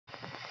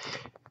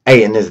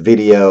Hey, in this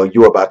video,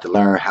 you're about to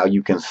learn how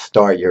you can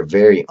start your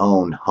very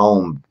own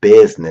home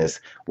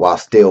business while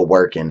still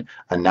working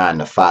a 9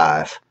 to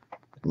 5.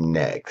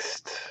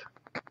 Next.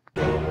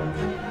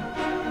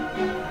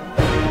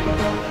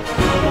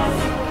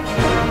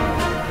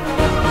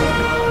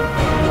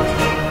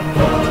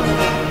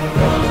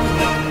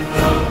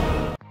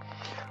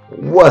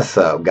 What's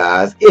up,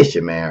 guys? It's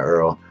your man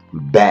Earl,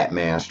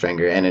 Batman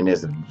Stringer, and in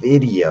this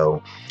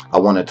video, I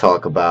want to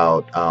talk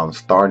about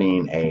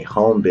starting a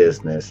home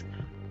business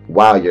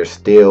while you're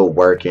still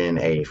working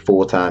a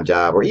full-time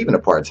job or even a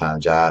part-time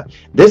job.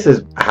 This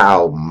is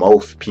how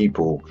most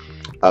people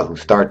who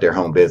start their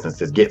home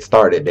businesses get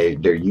started.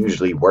 They're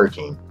usually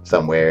working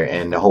somewhere,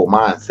 and the whole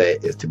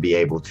mindset is to be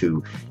able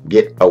to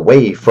get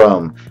away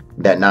from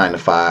that 9 to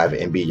 5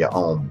 and be your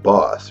own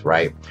boss,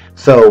 right?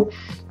 So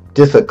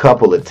just a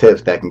couple of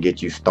tips that can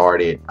get you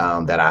started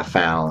that I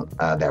found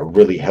that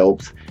really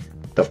helps.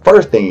 The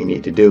first thing you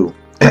need to do,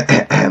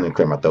 let me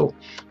clear my throat,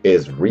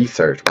 is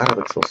research. Why do I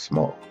look so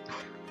small?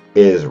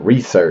 Is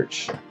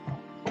research.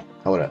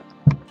 Hold up.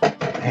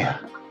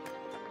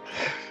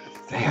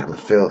 Damn, it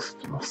feels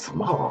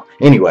small.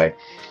 Anyway,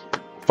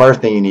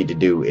 first thing you need to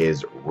do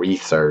is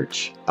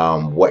research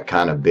what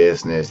kind of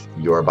business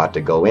you're about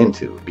to go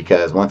into,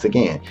 because once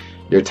again,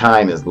 your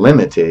time is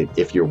limited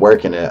if you're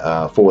working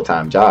a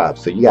full-time job.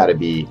 So you got to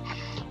be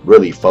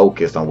really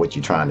focused on what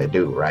you're trying to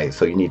do, right?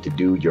 So you need to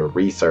do your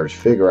research,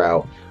 figure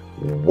out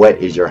what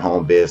is your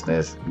home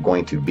business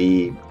going to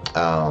be,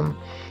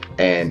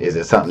 and is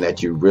it something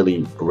that you're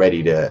really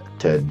ready to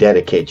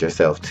dedicate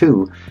yourself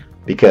to?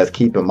 Because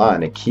keep in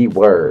mind, the key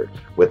word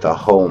with a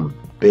home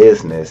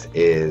business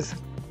is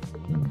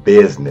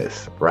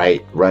business,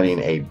 right? Running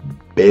a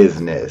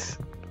business,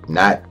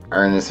 not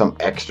earning some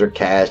extra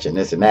cash and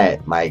this and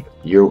that. Like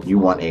you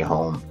want a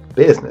home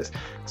business.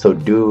 So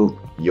do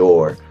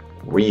your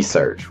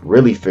research,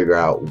 really figure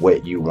out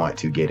what you want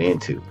to get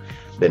into.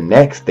 The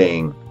next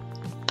thing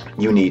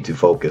you need to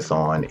focus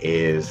on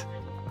is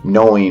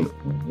knowing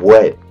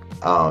what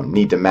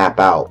need to map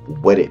out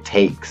what it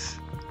takes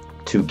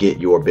to get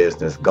your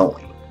business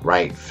going,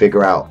 right?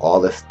 Figure out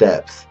all the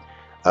steps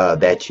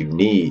that you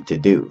need to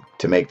do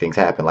to make things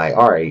happen. Like,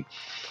 all right,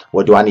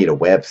 well, do I need a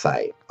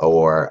website,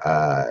 or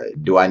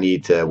do I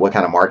need to, what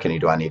kind of marketing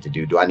do I need to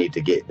do? Do I need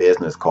to get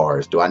business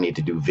cards? Do I need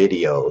to do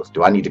videos?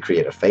 Do I need to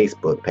create a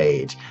Facebook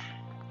page?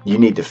 You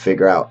need to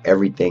figure out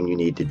everything you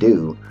need to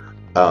do.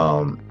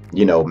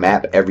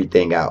 Map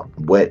everything out.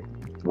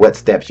 What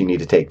steps you need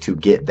to take to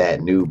get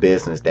that new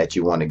business that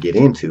you want to get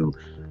into.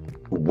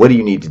 What do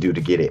you need to do to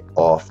get it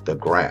off the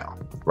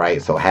ground,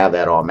 right? So have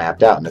that all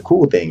mapped out. And the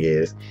cool thing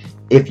is,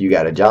 if you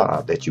got a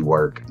job that you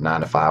work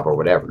 9 to 5 or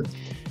whatever,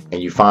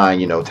 and you find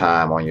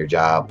time on your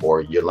job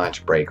or your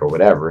lunch break or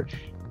whatever,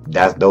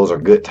 those are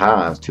good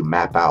times to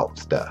map out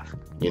stuff.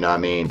 You know what I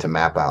mean? To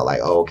map out, like,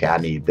 oh, okay, I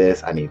need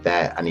this, I need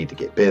that, I need to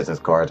get business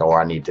cards,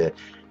 or I need to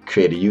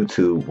create a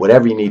YouTube.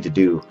 Whatever you need to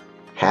do,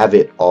 have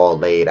it all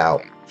laid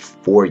out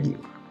for you,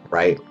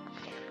 right?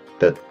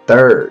 The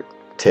third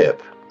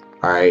tip,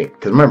 all right,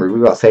 because remember,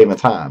 we're about saving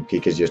time,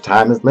 because your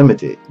time is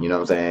limited. You know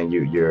what I'm saying?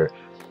 You're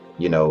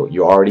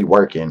already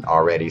working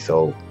already,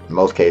 so in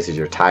most cases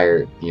you're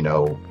tired,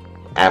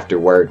 after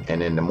work,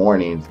 and in the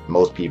mornings,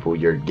 most people,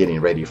 you're getting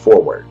ready for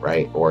work,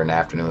 right? Or in the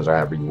afternoons, or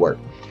however you work.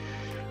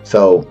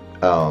 So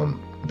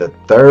the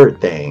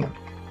third thing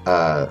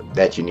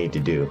that you need to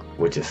do,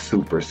 which is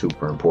super,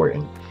 super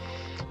important,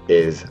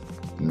 is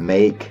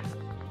make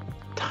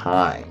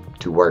time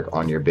to work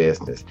on your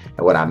business.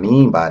 And what I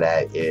mean by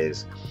that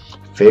is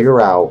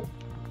figure out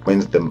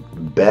when's the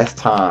best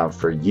time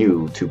for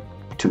you to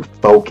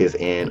focus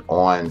in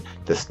on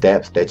the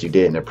steps that you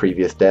did in the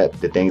previous step,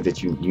 the things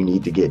that you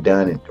need to get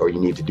done, or you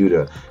need to do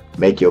to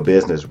make your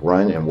business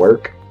run and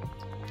work.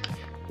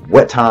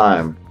 What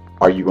time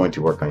are you going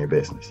to work on your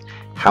business?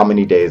 How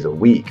many days a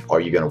week are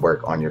you going to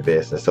work on your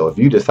business? So if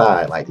you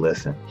decide, like,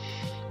 listen,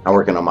 I'm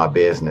working on my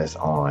business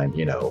on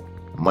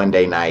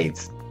Monday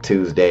nights,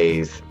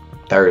 Tuesdays,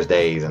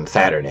 Thursdays, and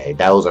Saturday.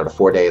 Those are the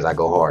 4 days I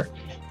go hard.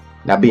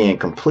 Now, being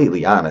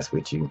completely honest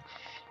with you,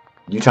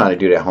 trying to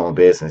do that home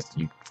business,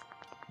 you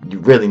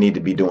really need to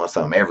be doing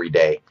something every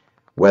day,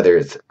 whether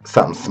it's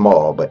something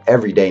small, but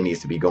every day needs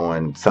to be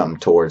going something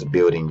towards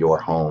building your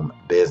home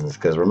business.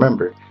 Because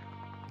remember,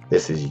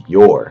 this is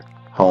your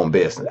home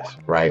business,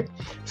 right?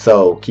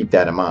 So keep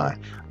that in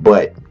mind.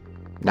 But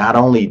not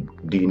only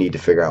do you need to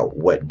figure out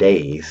what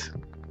days,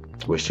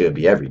 which should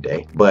be every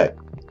day, but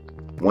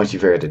once you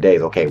figure out the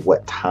days, okay,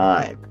 what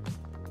time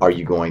are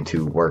you going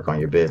to work on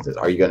your business?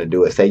 Are you going to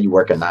do it? Say you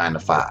work a 9 to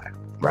 5,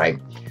 right?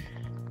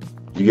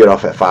 You get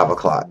off at 5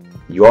 o'clock.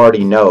 You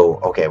already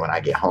know, okay, when I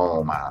get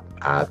home,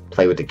 I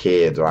play with the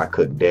kids, or I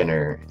cook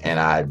dinner, and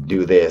I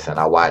do this, and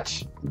I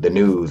watch the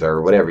news,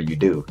 or whatever you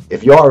do.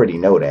 If you already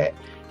know that,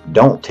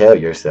 don't tell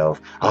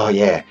yourself, oh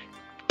yeah,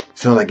 as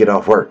soon as I get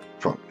off work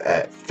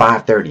at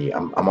 5:30,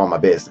 I'm on my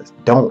business.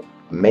 Don't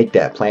make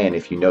that plan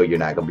if you know you're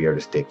not going to be able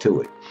to stick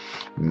to it.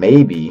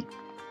 Maybe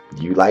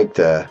you like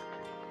to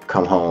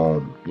come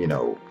home,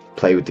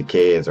 play with the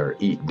kids or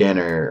eat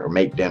dinner or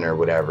make dinner or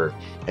whatever,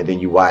 and then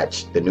you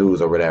watch the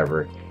news or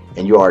whatever,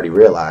 and you already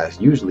realize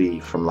usually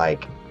from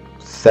like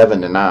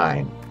 7 to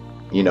 9,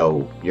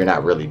 you're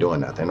not really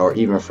doing nothing. Or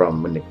even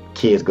from when the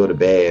kids go to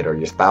bed or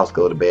your spouse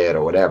go to bed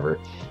or whatever,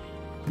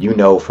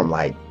 from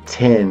like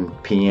 10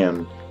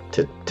 p.m.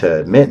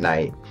 to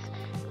midnight,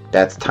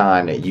 that's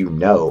time that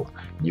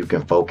you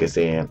can focus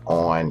in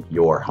on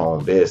your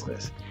home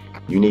business.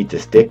 You need to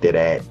stick to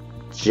that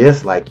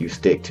just like you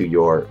stick to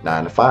your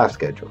 9 to 5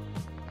 schedule,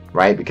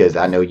 right? Because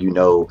I know you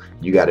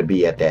got to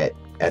be at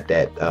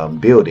that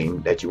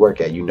building that you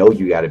work at. You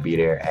got to be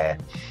there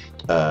at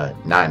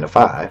 9 to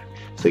 5.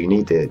 So you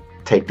need to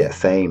take that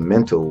same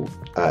mental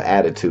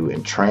attitude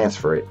and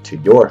transfer it to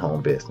your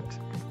home business,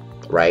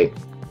 right?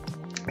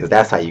 Because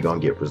that's how you're going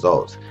to get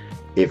results.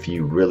 If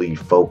you really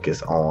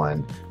focus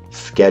on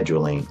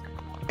scheduling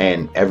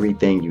and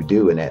everything you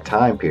do in that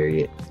time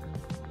period,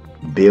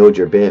 build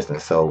your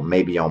business. So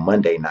maybe on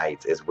Monday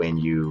nights is when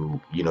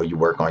you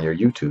work on your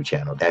YouTube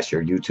channel. That's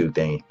your YouTube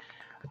thing.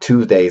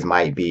 Tuesdays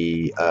might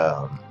be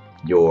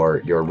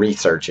your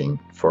researching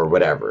for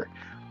whatever.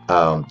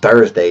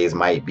 Thursdays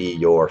might be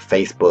your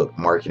Facebook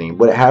marketing.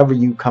 However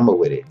you come up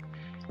with it,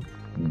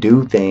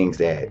 do things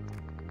that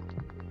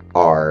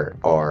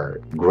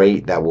are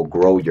great, that will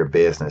grow your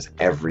business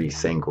every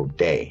single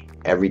day.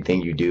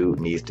 Everything you do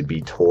needs to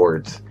be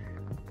towards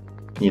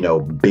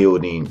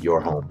building your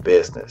home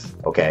business.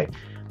 Okay,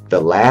 the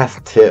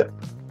last tip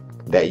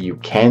that you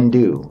can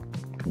do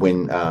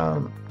when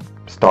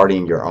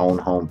starting your own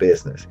home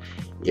business,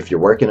 if you're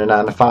working a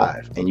 9 to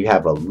 5 and you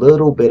have a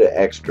little bit of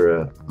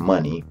extra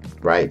money,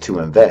 right, to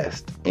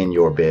invest in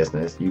your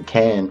business, you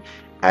can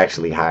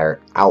actually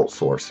hire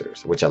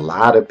outsourcers, which a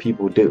lot of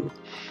people do.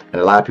 And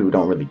a lot of people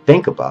don't really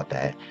think about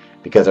that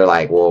because they're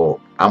like,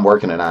 well, I'm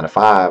working a 9 to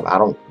 5. I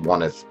don't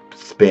want to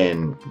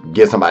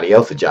give somebody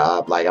else a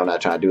job. Like, I'm not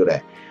trying to do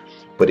that.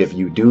 But if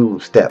you do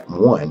step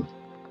 1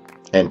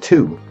 and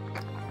 2,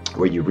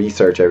 where you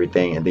research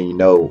everything and then you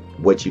know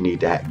what you need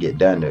to get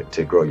done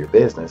to grow your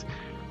business,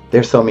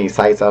 there's so many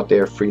sites out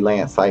there,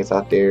 freelance sites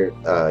out there.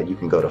 You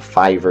can go to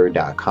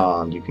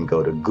Fiverr.com, you can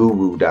go to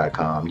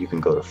Guru.com, you can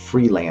go to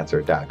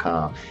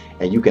Freelancer.com,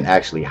 and you can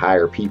actually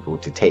hire people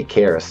to take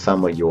care of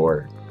some of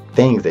your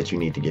things that you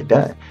need to get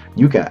done.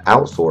 You can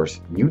outsource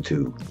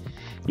YouTube.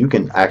 You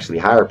can actually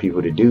hire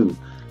people to do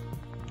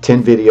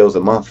 10 videos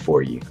a month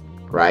for you,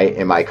 right?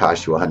 It might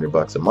cost you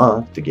 $100 a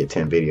month to get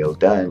 10 videos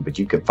done, but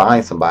you can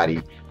find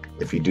somebody,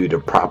 if you do the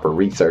proper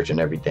research and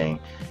everything,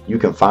 you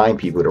can find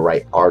people to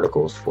write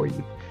articles for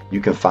you. You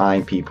can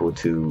find people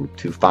to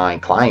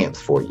find clients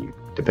for you,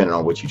 depending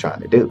on what you're trying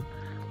to do.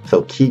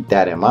 So keep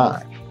that in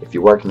mind. If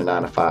you're working a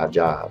 9 to 5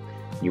 job,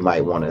 you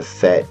might want to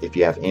set, if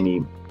you have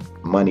any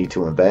money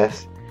to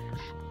invest,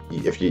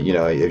 if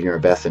you're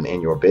investing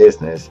in your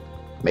business,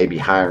 maybe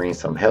hiring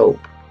some help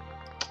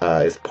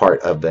is part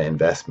of the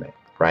investment,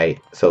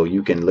 right? So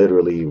you can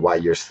literally, while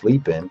you're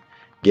sleeping,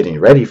 getting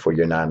ready for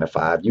your 9 to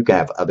 5, you can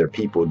have other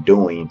people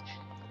doing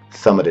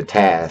some of the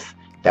tasks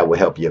that will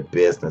help your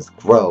business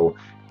grow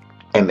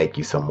and make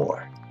you some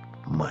more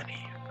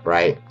money,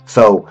 right?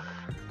 So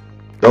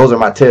those are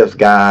my tips,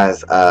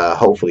 guys.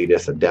 Hopefully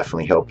this will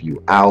definitely help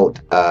you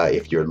out.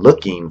 If you're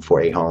looking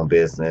for a home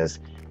business,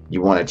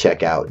 you want to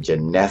check out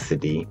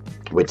Genesity,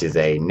 which is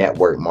a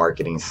network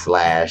marketing /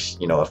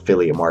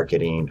 affiliate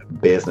marketing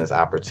business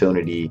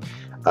opportunity.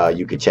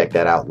 You can check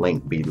that out,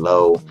 link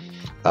below.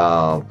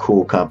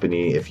 Cool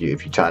company if you're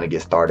trying to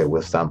get started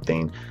with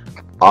something.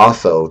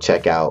 Also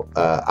check out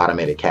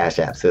automated cash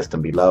app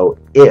system below.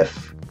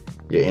 If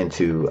you're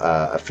into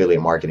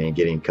affiliate marketing and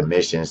getting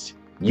commissions,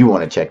 you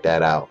want to check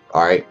that out.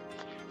 All right,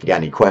 if you got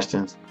any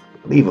questions,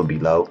 leave them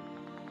below.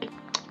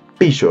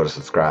 Be sure to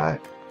subscribe.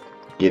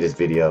 Give this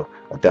video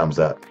a thumbs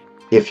up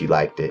if you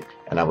liked it,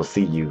 and I will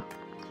see you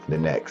in the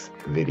next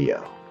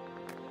video.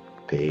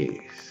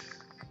 Peace.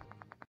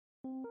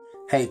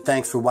 Hey,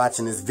 thanks for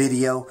watching this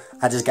video.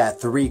 I just got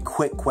 3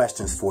 quick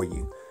questions for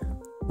you.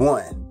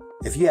 1,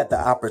 if you had the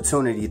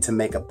opportunity to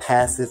make a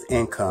passive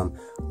income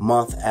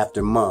month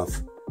after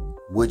month,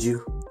 would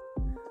you?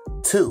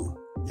 2,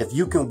 if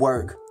you can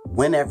work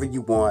whenever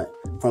you want,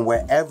 from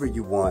wherever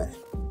you want,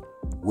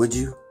 would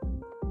you?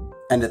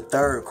 And the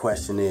 3rd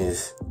question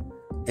is,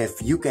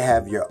 if you could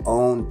have your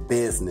own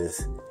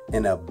business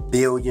in a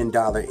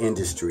billion-dollar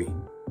industry,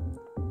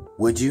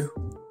 would you?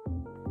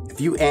 If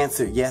you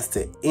answered yes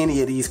to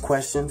any of these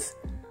questions,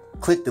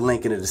 click the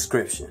link in the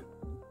description,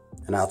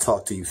 and I'll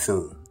talk to you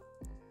soon.